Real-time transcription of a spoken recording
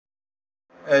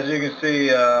As you can see,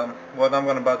 what I'm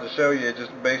about to show you,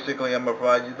 just basically I'm going to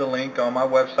provide you the link on my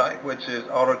website, which is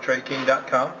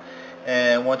autotradeking.com.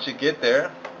 And once you get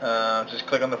there, just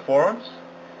click on the forums.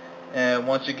 And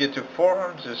once you get to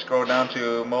forums, just scroll down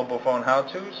to mobile phone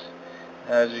how-tos.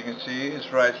 As you can see,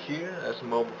 it's right here. That's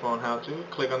mobile phone how-to.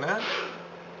 Click on that.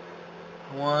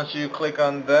 Once you click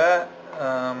on that,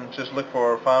 just look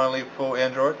for finally full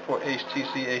Android for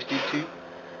HTC HD2.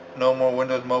 No more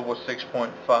Windows Mobile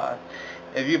 6.5.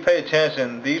 If you pay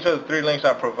attention, these are the 3 links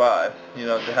I provide,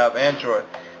 to have Android.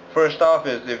 First off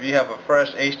is if you have a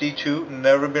fresh HD2,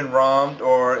 never been ROM'd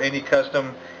or any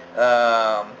customization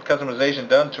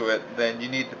done to it, then you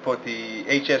need to put the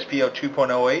HSPO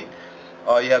 2.08.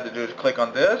 All you have to do is click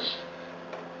on this.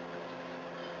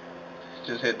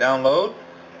 Just hit download.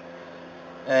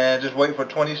 And just wait for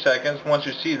 20 seconds. Once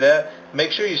you see that,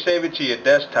 make sure you save it to your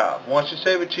desktop. Once you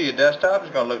save it to your desktop,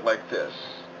 it's going to look like this.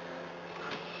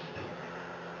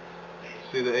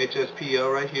 See the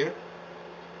HSPO right here.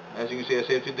 As you can see, I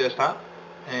saved it to desktop.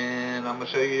 And I'm going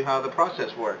to show you how the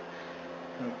process works.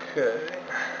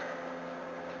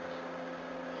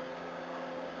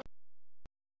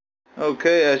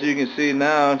 Okay, as you can see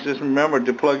now, just remember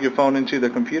to plug your phone into the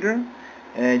computer.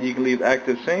 And you can leave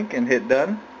active sync and hit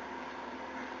done.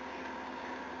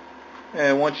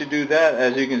 And once you do that,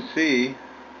 as you can see,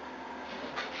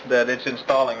 that it's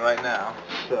installing right now.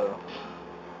 So,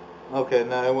 okay,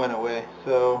 now it went away.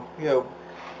 So,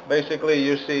 basically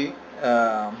you see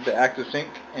the active sync,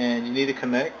 and you need to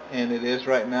connect, and it is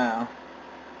right now.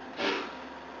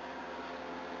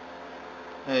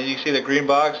 And you see the green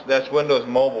box, that's Windows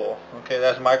Mobile. Okay,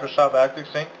 that's Microsoft Active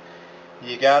Sync.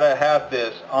 You gotta have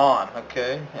this on.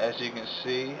 Okay, as you can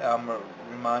see, I'm gonna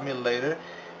remind me later.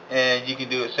 And you can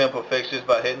do a simple fixes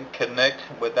by hitting connect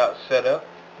without setup.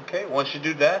 Okay, once you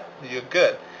do that, you're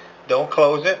good. Don't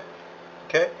close it.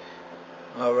 Okay,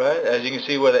 alright, as you can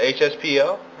see where the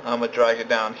HSPO, I'm going to drag it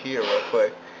down here real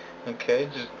quick. Okay,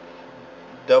 just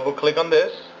double click on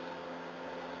this.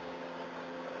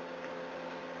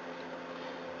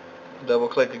 Double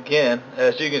click again.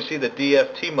 As you can see the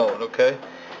DFT mode. Okay,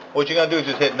 what you're going to do is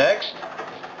just hit next.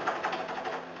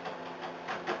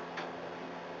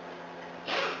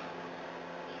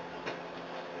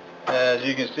 As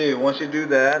you can see, once you do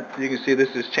that, you can see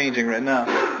this is changing right now.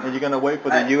 And you're going to wait for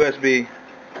the USB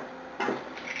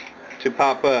to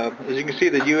pop up. As you can see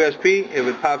the USB, if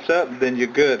it pops up, then you're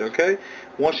good, okay?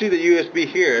 Once you see the USB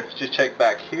here, just check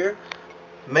back here.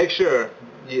 Make sure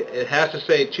it has to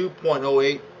say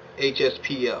 2.08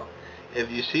 HSPO. If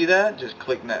you see that, just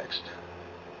click next.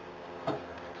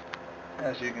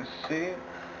 As you can see,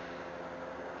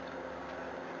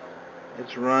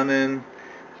 it's running,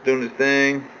 it's doing the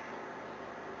thing.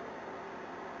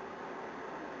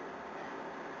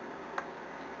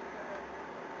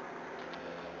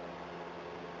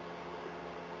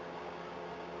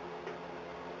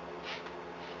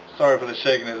 Sorry for the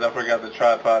shakiness, I forgot the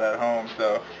tripod at home,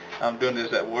 so I'm doing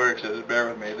this at work, so just bear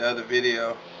with me. The other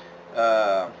video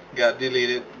got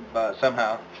deleted, but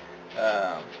somehow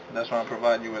that's why I'm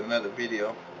providing you with another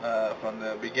video from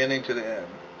the beginning to the end.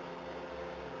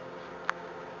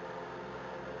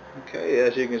 Okay,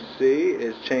 as you can see,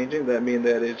 it's changing. That means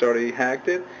that it's already hacked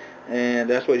it, and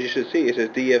that's what you should see. It says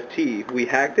DFT. We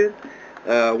hacked it.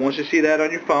 Once you see that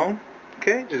on your phone,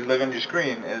 okay, just look on your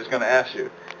screen, and it's going to ask you,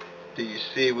 do you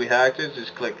see we hacked it?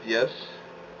 Just click yes.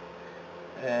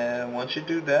 And once you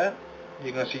do that,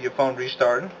 you're going to see your phone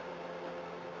restarting.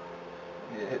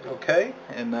 You hit OK,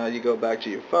 and now you go back to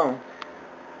your phone.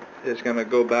 It's going to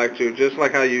go back to just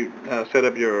like how you set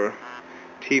up your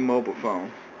T-Mobile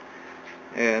phone.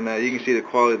 And you can see the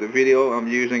quality of the video. I'm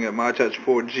using a MyTouch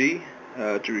 4G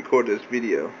to record this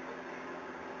video.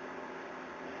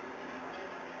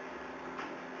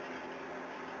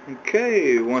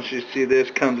 Okay, once you see this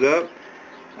comes up,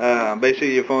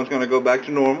 basically your phone's going to go back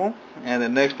to normal, and the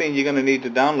next thing you're going to need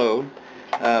to download,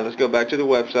 let's go back to the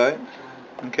website.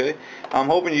 Okay, I'm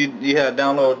hoping you have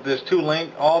downloaded this 2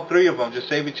 link, all 3 of them, just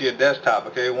save it to your desktop.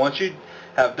 Okay, once you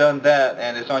have done that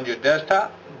and it's on your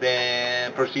desktop,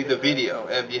 then proceed the video.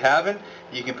 If you haven't,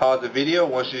 you can pause the video.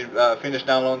 Once you finish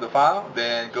downloading the file,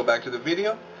 then go back to the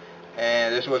video,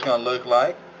 and this is what it's going to look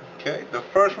like. Okay, the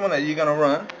first one that you're going to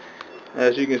run,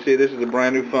 as you can see, this is a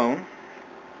brand new phone.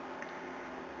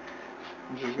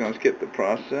 I'm just going to skip the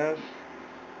process.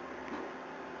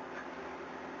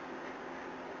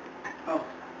 Oh.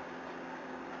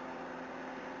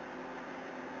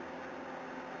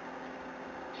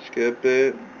 Skip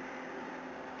it.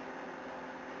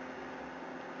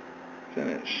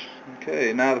 Finish.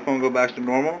 Okay, now the phone goes back to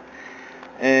normal.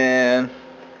 And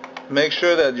make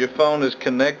sure that your phone is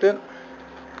connected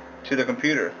to the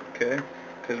computer, okay?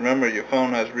 Because remember, your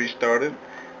phone has restarted.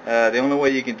 The only way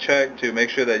you can check to make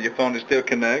sure that your phone is still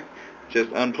connected, just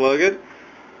unplug it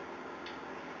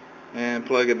and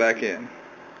plug it back in.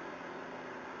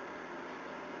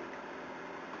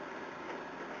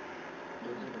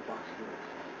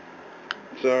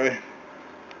 Sorry.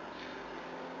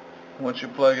 Once you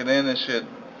plug it in, it should,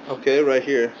 okay, right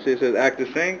here, see it says active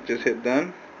sync, just hit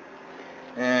done.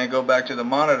 And go back to the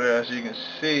monitor. As you can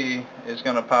see, it's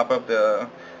going to pop up the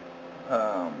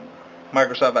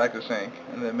Microsoft Active Sync,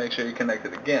 and then make sure you connect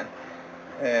it again.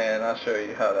 And I'll show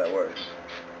you how that works.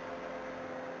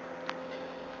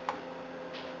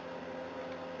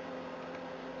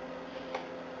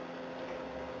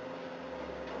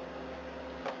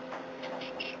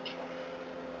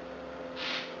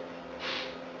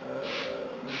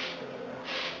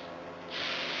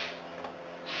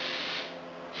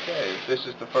 Okay, this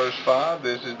is the first file.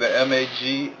 This is the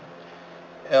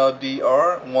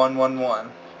MAGLDR111.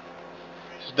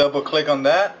 Just double click on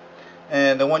that,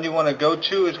 and the one you want to go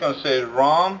to is going to say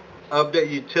ROM Update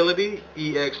Utility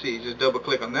EXE. Just double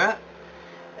click on that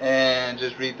and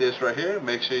just read this right here.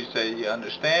 Make sure you say you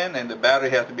understand, and the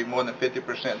battery has to be more than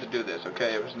 50% to do this,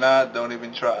 okay? If it's not, don't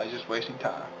even try. It's just wasting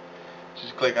time.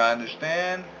 Just click I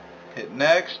understand, hit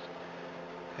next,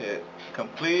 hit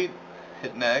complete,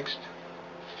 hit next.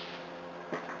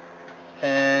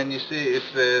 And you see it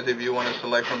says if you want to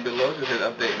select from below, just hit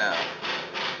update now.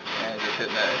 And just hit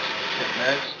next. Hit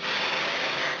next.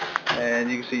 And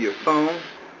you can see your phone.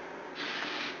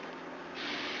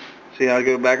 See how to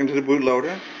go back into the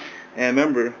bootloader. And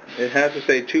remember, it has to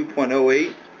say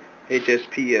 2.08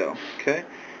 HSPL. Okay?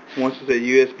 Once it's a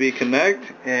USB connect,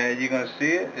 and you're going to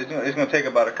see it, it's going to take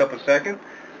about a couple seconds.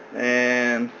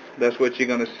 And that's what you're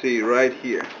going to see right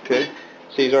here. Okay?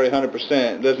 See, it's already 100%.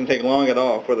 It doesn't take long at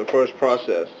all for the first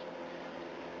process.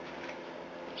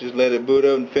 Just let it boot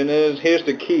up and finish. Here's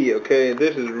the key, okay?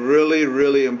 This is really,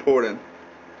 really important.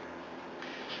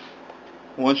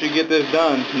 Once you get this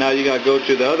done, now you got to go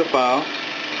to the other file,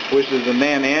 which is the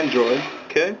NAND Android,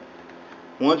 okay?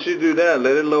 Once you do that,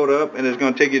 let it load up, and it's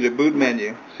going to take you to boot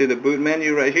menu. See the boot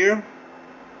menu right here?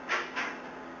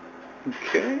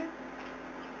 Okay.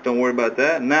 Don't worry about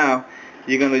that. Now,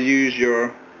 you're going to use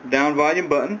your down volume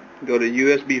button, go to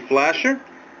USB flasher,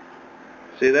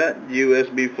 see that?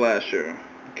 USB flasher,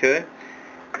 okay?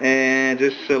 And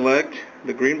just select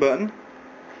the green button,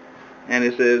 and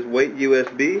it says wait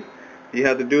USB. You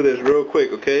have to do this real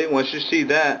quick, okay? Once you see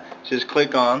that, just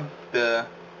click on the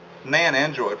NAND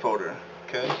Android folder,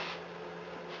 okay?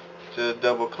 Just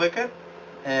double click it,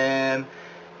 and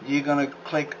you're gonna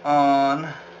click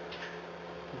on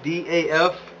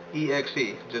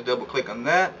DAF-EXE. Just double click on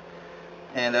that,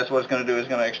 and that's what it's going to do. It's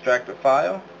going to extract the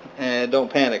file. And don't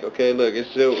panic, okay? Look, it's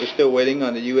still waiting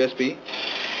on the USB.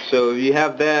 So if you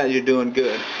have that, you're doing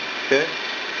good, okay?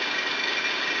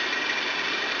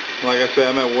 Like I said,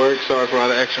 I'm at work. Sorry for all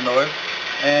the extra noise.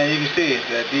 And you can see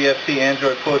that DFT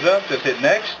Android pulls up. Just hit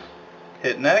next,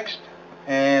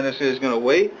 and it's going to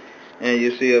wait. And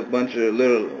you see a bunch of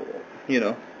little,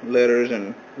 letters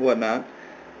and whatnot.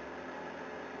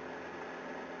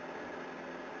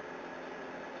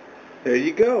 There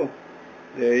you go.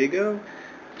 There you go.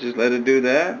 Just let it do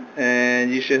that,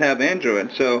 and you should have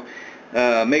Android. So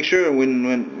make sure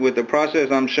when with the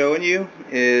process I'm showing you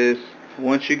is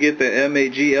once you get the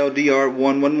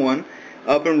MAGLDR111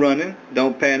 up and running,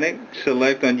 don't panic.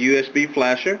 Select on USB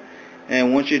flasher,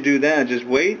 and once you do that, just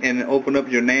wait and open up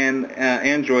your NAND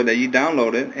Android that you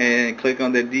downloaded and click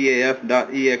on the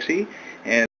DAF.exe.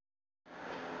 And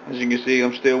as you can see,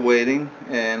 I'm still waiting,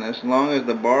 and as long as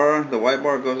the white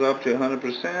bar goes up to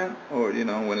 100%, or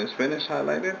when it's finished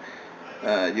highlighted,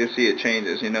 you'll see it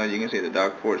changes. You can see the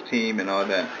Dock Force team and all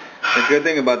that. The good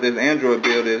thing about this Android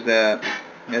build is that,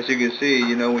 as you can see,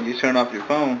 when you turn off your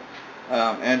phone,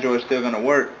 Android is still going to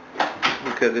work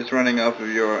because it's running off of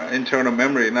your internal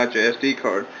memory, not your SD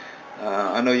card.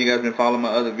 I know you guys have been following my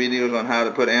other videos on how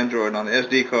to put Android on the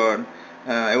SD card.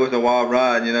 It was a wild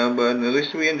ride, but at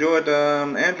least we enjoyed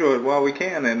Android while we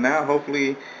can, and now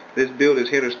hopefully this build is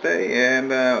here to stay,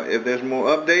 and if there's more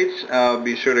updates, I'll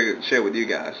be sure to share with you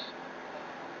guys.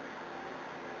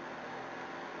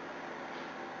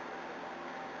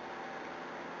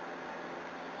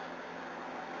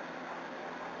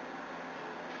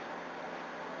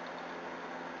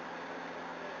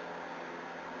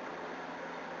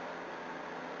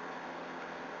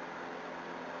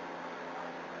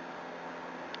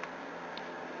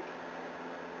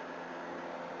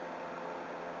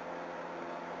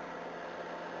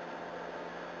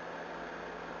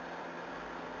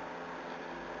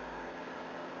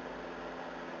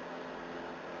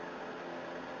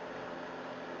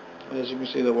 As you can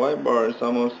see, the white bar is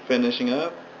almost finishing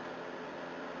up.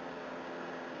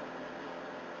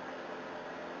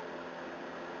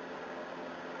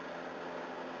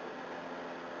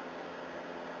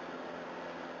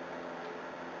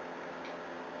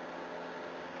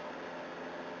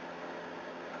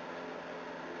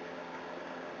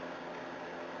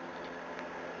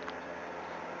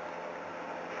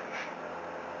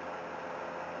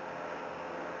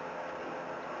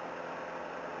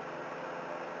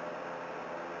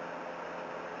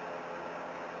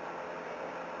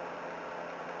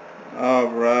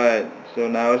 Alright, so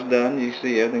now it's done. You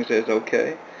see everything says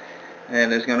OK.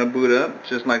 And it's going to boot up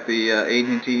just like the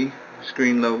AT&T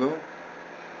screen logo.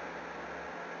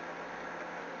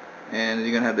 And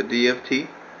you're going to have the DFT,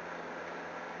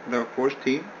 dark force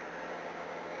T.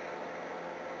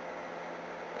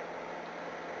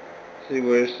 See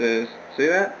where it says, see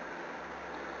that?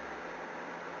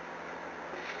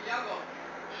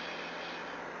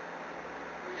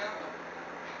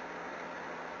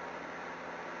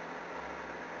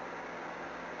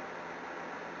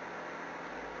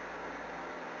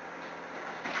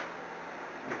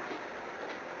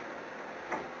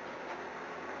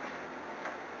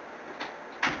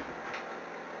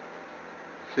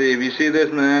 See, if you see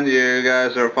this, man, you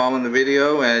guys are following the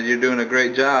video and you're doing a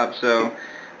great job. So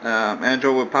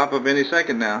Android will pop up any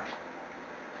second now.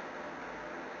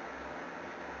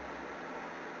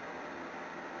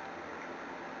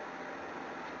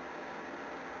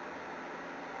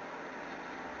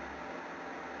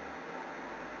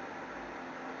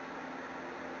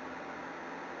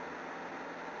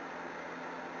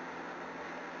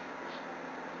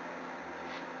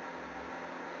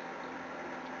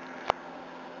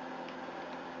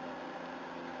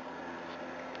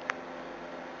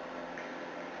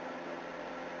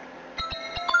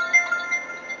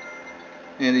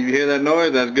 And if you hear that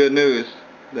noise, that's good news.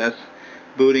 That's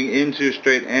booting into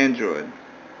straight Android.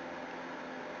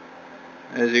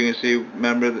 As you can see,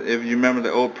 remember, if you remember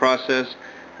the old process,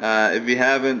 if you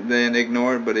haven't, then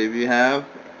ignore it. But if you have,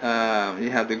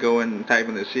 you have to go in and type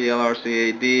in the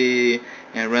CLRCAD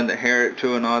and run the Herrick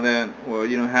tool and all that. Well,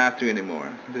 you don't have to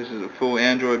anymore. This is a full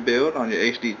Android build on your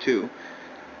HD2.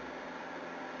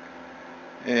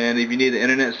 And if you need the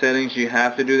internet settings, you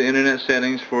have to do the internet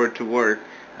settings for it to work.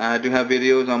 I do have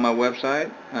videos on my website,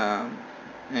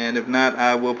 and if not,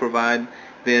 I will provide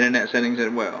the internet settings as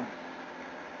well.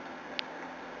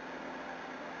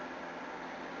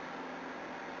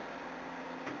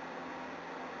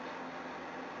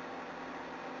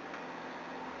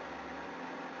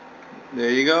 There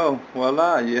you go.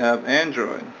 Voila, you have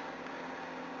Android.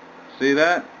 See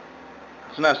that?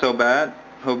 It's not so bad.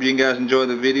 Hope you guys enjoy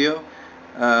the video.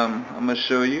 I'm going to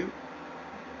show you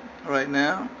right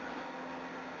now.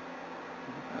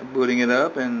 Booting it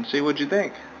up and see what you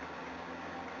think.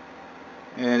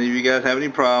 And if you guys have any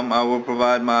problem, I will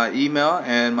provide my email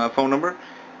and my phone number.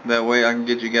 That way I can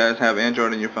get you guys have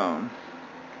Android on your phone.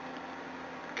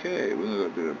 Okay, we're going to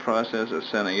go through the process of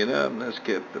setting it up. Let's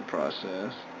skip the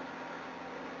process.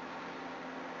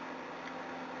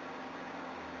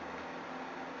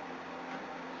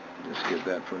 Just skip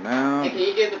that for now. Hey, can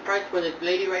you give the price for this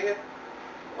lady right here?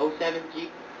 07G.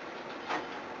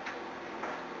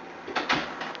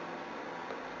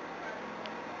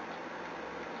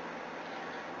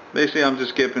 Basically, I'm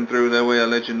just skipping through. That way I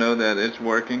let you know that it's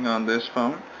working on this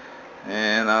phone.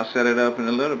 And I'll set it up in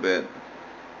a little bit.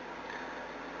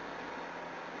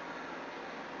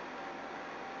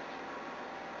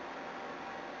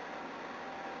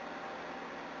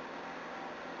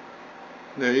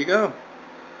 There you go.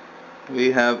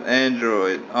 We have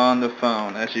Android on the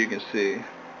phone, as you can see.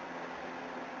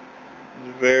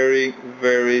 Very,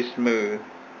 very smooth.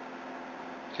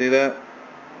 See that?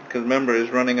 Because remember,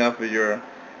 it's running off of your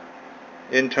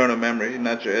internal memory,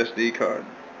 not your SD card.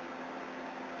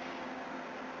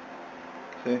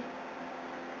 See?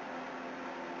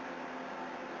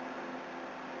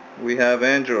 We have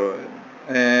Android.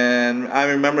 And I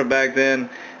remember back then,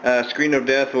 screen of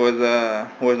death was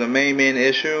a main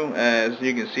issue. As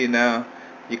you can see now,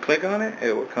 you click on it,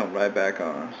 it will come right back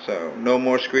on. So no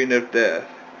more screen of death.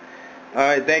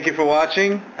 Alright, thank you for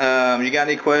watching. You got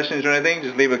any questions or anything,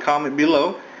 just leave a comment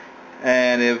below.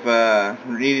 And if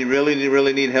you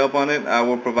really need help on it, I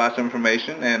will provide some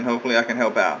information and hopefully I can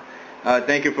help out.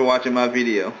 Thank you for watching my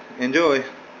video. Enjoy.